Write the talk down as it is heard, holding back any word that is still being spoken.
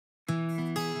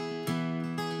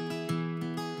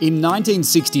In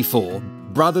 1964,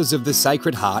 Brothers of the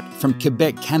Sacred Heart from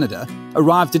Quebec, Canada,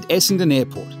 arrived at Essendon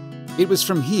Airport. It was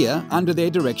from here, under their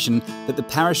direction, that the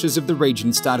parishes of the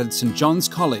region started St John's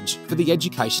College for the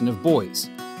education of boys.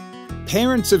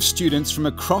 Parents of students from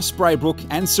across Braybrook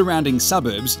and surrounding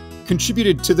suburbs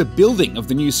contributed to the building of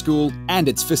the new school and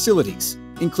its facilities,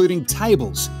 including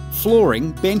tables,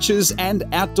 flooring, benches and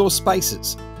outdoor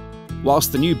spaces.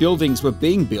 Whilst the new buildings were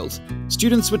being built,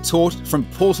 students were taught from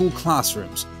portal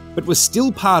classrooms, but were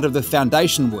still part of the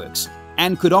foundation works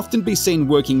and could often be seen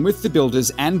working with the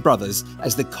builders and brothers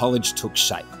as the college took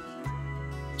shape.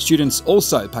 Students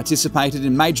also participated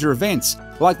in major events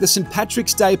like the St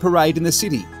Patrick's Day Parade in the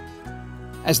city.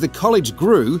 As the college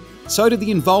grew, so did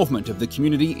the involvement of the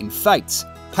community in fetes,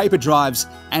 paper drives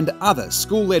and other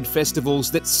school-led festivals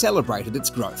that celebrated its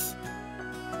growth.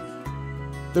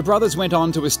 The brothers went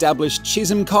on to establish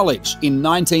Chisholm College in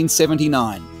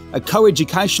 1979, a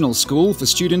co-educational school for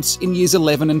students in years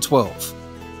 11 and 12.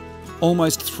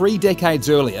 Almost 3 decades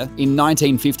earlier, in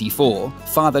 1954,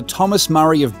 Father Thomas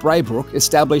Murray of Braybrook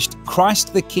established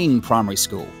Christ the King Primary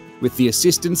School, with the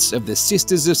assistance of the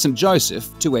Sisters of St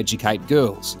Joseph to educate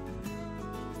girls.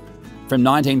 From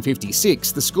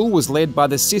 1956, the school was led by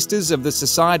the Sisters of the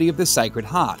Society of the Sacred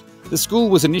Heart. The school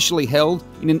was initially held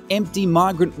in an empty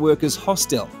migrant workers'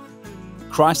 hostel.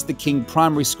 Christ the King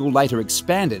Primary School later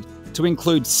expanded to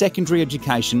include secondary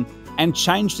education and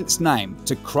changed its name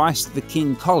to Christ the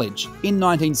King College in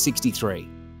 1963.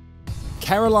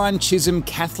 Caroline Chisholm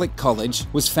Catholic College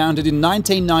was founded in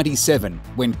 1997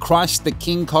 when Christ the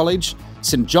King College,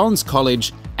 St John's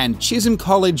College and Chisholm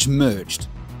College merged.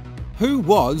 Who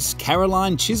was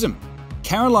Caroline Chisholm?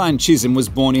 Caroline Chisholm was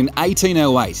born in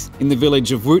 1808 in the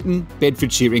village of Wootton,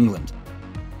 Bedfordshire, England.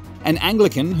 An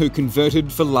Anglican who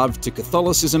converted for love to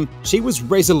Catholicism, she was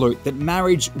resolute that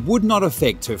marriage would not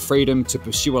affect her freedom to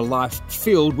pursue a life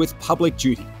filled with public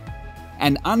duty.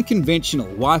 An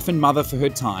unconventional wife and mother for her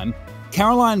time,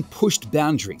 Caroline pushed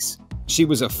boundaries. She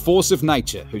was a force of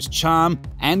nature whose charm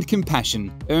and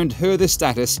compassion earned her the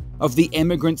status of the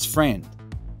emigrant's friend.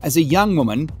 As a young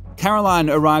woman, Caroline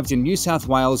arrived in New South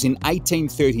Wales in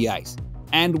 1838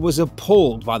 and was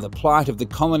appalled by the plight of the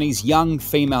colony's young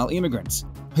female immigrants,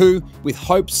 who, with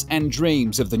hopes and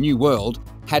dreams of the new world,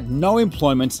 had no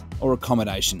employment or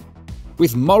accommodation.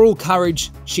 With moral courage,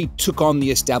 she took on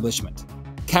the establishment.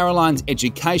 Caroline's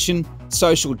education,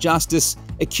 social justice,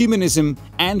 ecumenism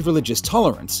and religious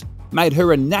tolerance made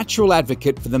her a natural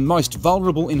advocate for the most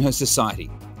vulnerable in her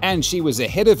society, and she was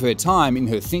ahead of her time in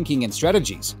her thinking and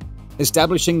strategies,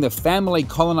 establishing the Family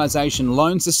Colonisation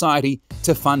Loan Society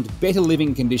to fund better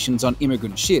living conditions on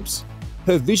immigrant ships.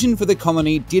 Her vision for the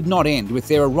colony did not end with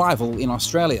their arrival in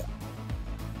Australia.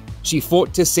 She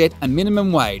fought to set a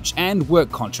minimum wage and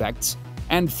work contracts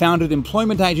and founded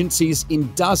employment agencies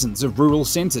in dozens of rural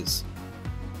centres.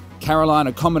 Caroline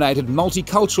accommodated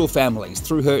multicultural families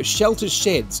through her shelter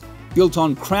sheds built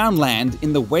on Crown land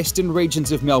in the western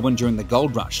regions of Melbourne during the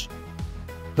Gold Rush.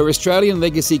 Her Australian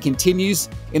legacy continues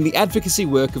in the advocacy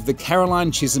work of the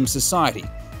Caroline Chisholm Society,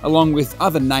 along with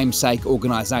other namesake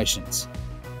organisations.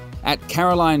 At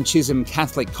Caroline Chisholm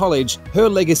Catholic College, her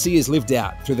legacy is lived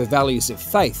out through the values of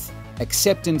faith,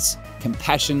 acceptance,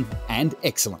 compassion and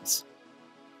excellence.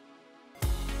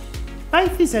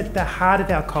 Faith is at the heart of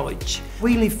our college.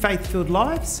 We live faith-filled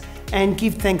lives and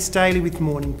give thanks daily with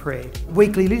morning prayer.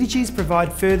 Weekly liturgies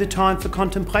provide further time for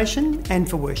contemplation and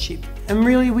for worship. And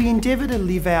really we endeavour to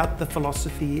live out the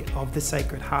philosophy of the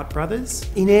Sacred Heart Brothers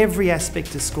in every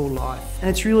aspect of school life. And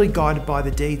it's really guided by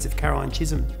the deeds of Caroline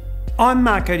Chisholm. I'm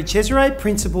Marco de Cesare,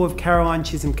 Principal of Caroline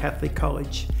Chisholm Catholic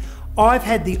College. I've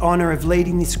had the honour of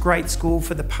leading this great school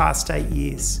for the past 8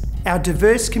 years. Our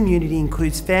diverse community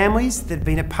includes families that have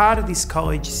been a part of this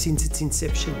college since its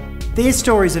inception. Their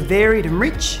stories are varied and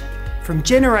rich, from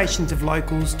generations of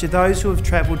locals to those who have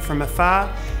travelled from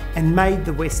afar and made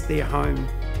the West their home.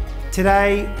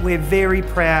 Today, we're very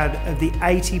proud of the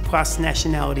 80+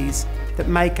 nationalities that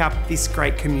make up this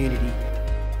great community.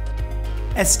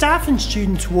 As staff and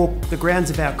students walk the grounds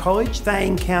of our college, they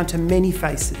encounter many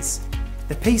faces.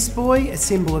 The Peace Boy, a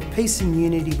symbol of peace and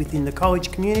unity within the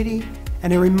college community,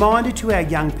 and a reminder to our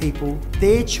young people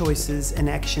their choices and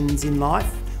actions in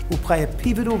life will play a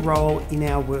pivotal role in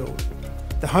our world.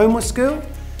 The Homeless Girl,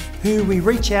 who we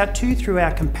reach out to through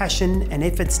our compassion and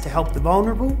efforts to help the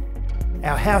vulnerable.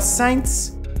 Our House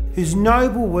Saints, whose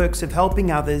noble works of helping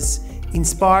others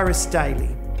inspire us daily.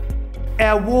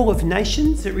 Our Wall of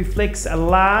Nations that reflects a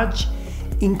large,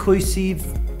 inclusive,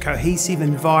 cohesive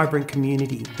and vibrant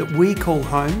community that we call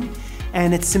home,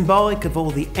 and it's symbolic of all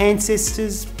the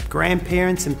ancestors,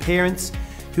 grandparents and parents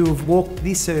who have walked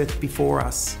this earth before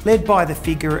us, led by the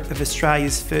figure of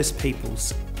Australia's First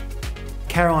Peoples.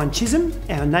 Caroline Chisholm,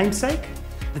 our namesake,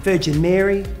 the Virgin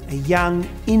Mary, a young,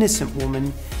 innocent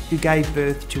woman who gave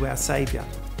birth to our Saviour,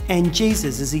 and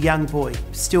Jesus as a young boy,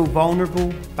 still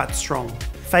vulnerable but strong,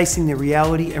 facing the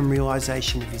reality and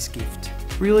realisation of his gift,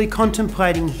 really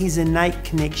contemplating his innate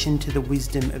connection to the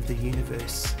wisdom of the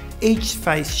universe. Each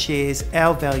face shares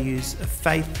our values of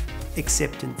faith,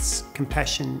 acceptance,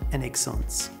 compassion and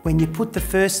excellence. When you put the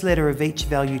first letter of each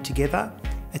value together,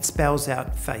 it spells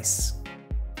out face.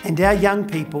 And our young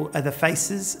people are the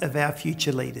faces of our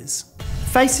future leaders.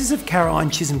 Faces of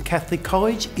Caroline Chisholm Catholic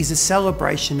College is a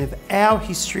celebration of our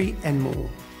history and more.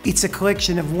 It's a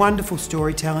collection of wonderful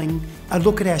storytelling, a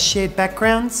look at our shared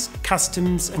backgrounds,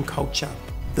 customs and culture.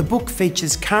 The book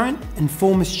features current and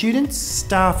former students,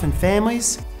 staff and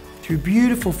families through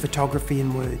beautiful photography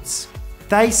and words.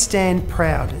 They stand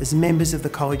proud as members of the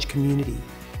college community.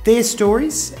 Their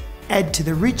stories add to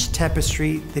the rich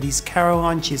tapestry that is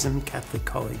Caroline Chisholm Catholic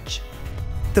College.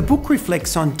 The book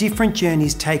reflects on different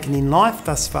journeys taken in life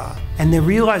thus far and the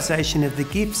realisation of the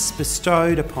gifts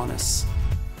bestowed upon us.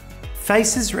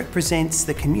 Faces represents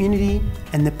the community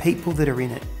and the people that are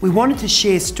in it. We wanted to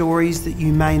share stories that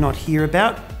you may not hear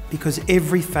about because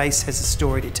every face has a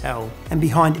story to tell, and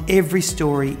behind every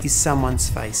story is someone's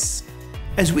face.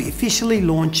 As we officially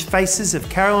launch Faces of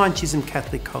Caroline Chisholm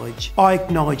Catholic College, I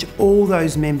acknowledge all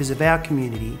those members of our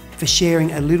community for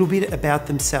sharing a little bit about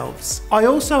themselves. I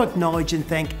also acknowledge and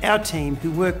thank our team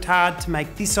who worked hard to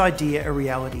make this idea a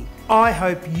reality. I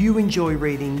hope you enjoy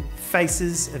reading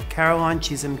Faces of Caroline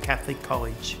Chisholm Catholic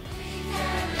College.